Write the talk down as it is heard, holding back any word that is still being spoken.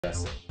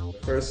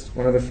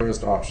One of the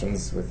first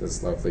options with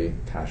this lovely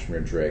cashmere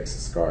drapes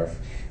scarf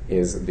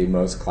is the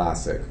most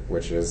classic,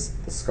 which is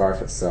the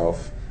scarf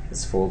itself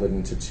is folded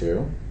into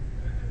two,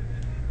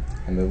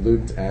 and the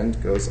looped end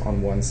goes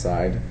on one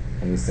side,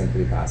 and you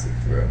simply pass it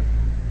through.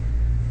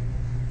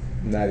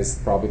 And that is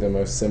probably the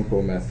most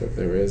simple method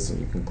there is, and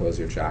you can close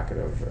your jacket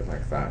over it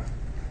like that.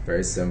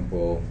 Very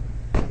simple,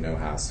 no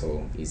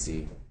hassle,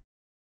 easy.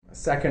 A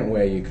second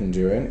way you can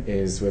do it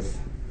is with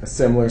a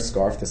similar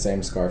scarf, the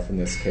same scarf in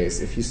this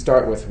case. If you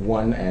start with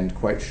one end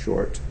quite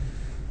short,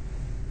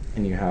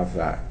 and you have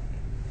that,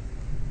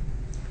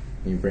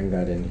 you bring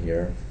that in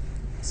here,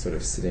 sort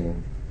of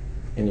sitting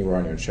anywhere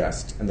on your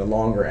chest, and the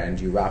longer end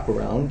you wrap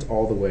around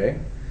all the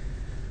way,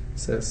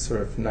 so it's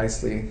sort of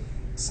nicely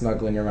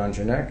snuggling around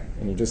your neck,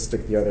 and you just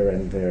stick the other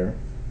end there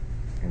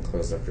and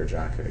close up your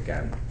jacket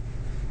again.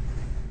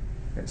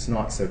 It's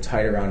not so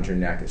tight around your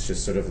neck, it's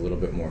just sort of a little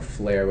bit more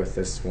flare with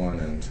this one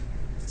and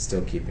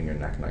still keeping your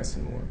neck nice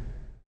and warm.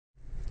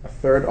 A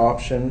third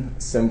option,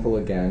 simple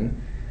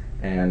again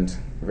and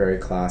very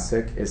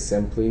classic, is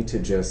simply to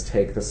just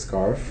take the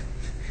scarf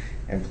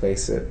and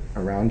place it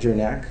around your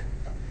neck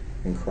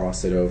and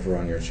cross it over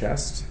on your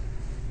chest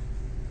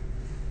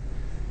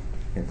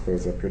and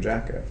close up your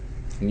jacket.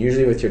 And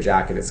usually with your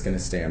jacket it's going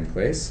to stay in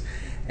place,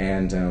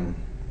 and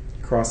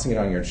crossing it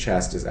on your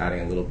chest is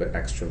adding a little bit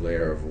extra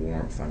layer of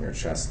warmth on your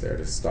chest there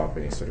to stop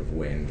any sort of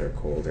wind or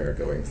cold air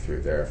going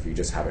through there. If you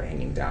just have it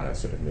hanging down, it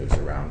sort of moves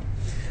around.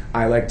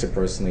 I like to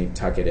personally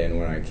tuck it in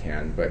when I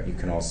can, but you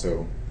can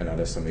also,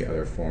 in some of the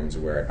other forms,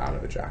 wear it out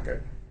of the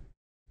jacket.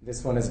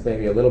 This one is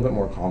maybe a little bit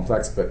more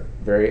complex, but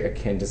very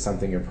akin to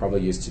something you're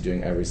probably used to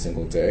doing every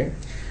single day,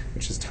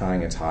 which is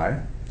tying a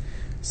tie.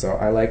 So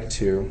I like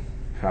to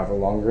have a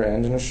longer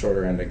end and a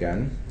shorter end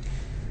again,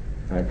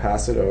 and I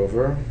pass it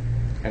over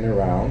and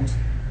around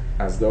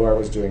as though I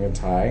was doing a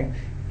tie,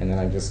 and then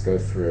I just go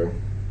through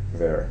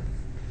there.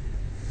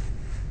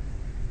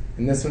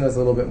 And this one is a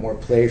little bit more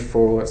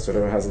playful. It sort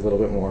of has a little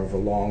bit more of a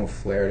long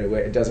flare to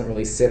it. It doesn't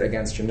really sit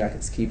against your neck.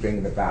 It's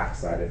keeping the back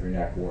side of your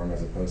neck warm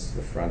as opposed to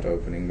the front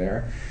opening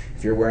there.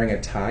 If you're wearing a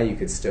tie, you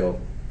could still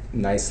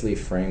nicely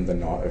frame the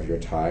knot of your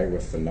tie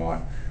with the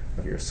knot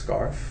of your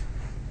scarf,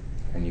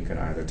 and you can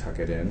either tuck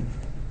it in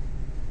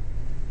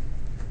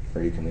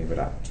or you can leave it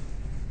out.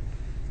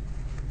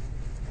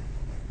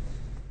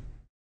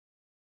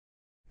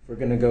 We're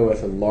going to go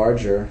with a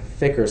larger,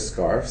 thicker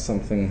scarf,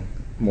 something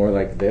more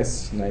like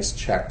this, nice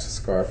checked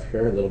scarf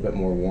here, a little bit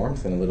more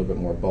warmth and a little bit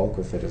more bulk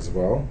with it as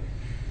well.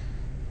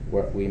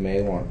 What we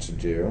may want to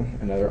do,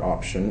 another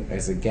option,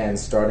 is again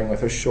starting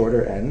with a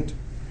shorter end,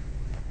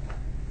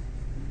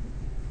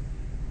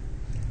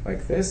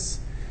 like this.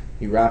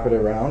 You wrap it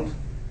around,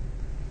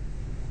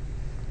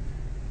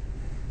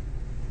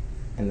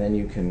 and then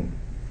you can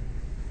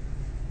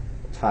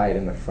tie it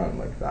in the front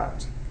like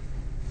that.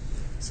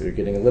 So you're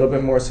getting a little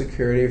bit more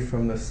security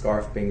from the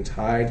scarf being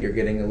tied, you're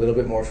getting a little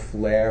bit more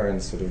flare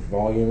and sort of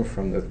volume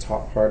from the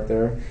top part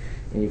there,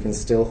 and you can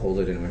still hold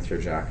it in with your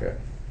jacket.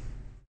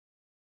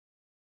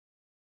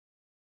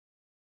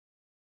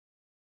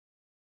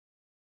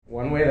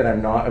 One way that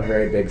I'm not a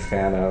very big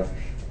fan of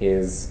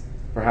is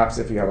perhaps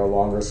if you have a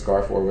longer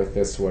scarf, or with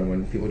this one,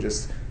 when people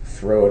just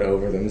throw it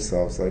over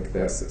themselves like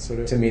this. It's sort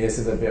of, to me, this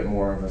is a bit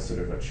more of a sort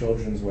of a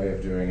children's way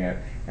of doing it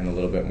and a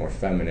little bit more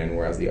feminine,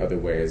 whereas the other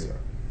ways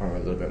are a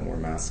little bit more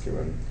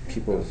masculine.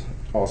 People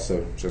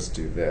also just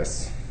do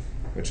this,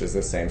 which is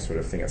the same sort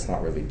of thing. It's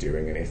not really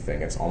doing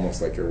anything. It's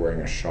almost like you're wearing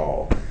a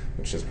shawl,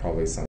 which is probably something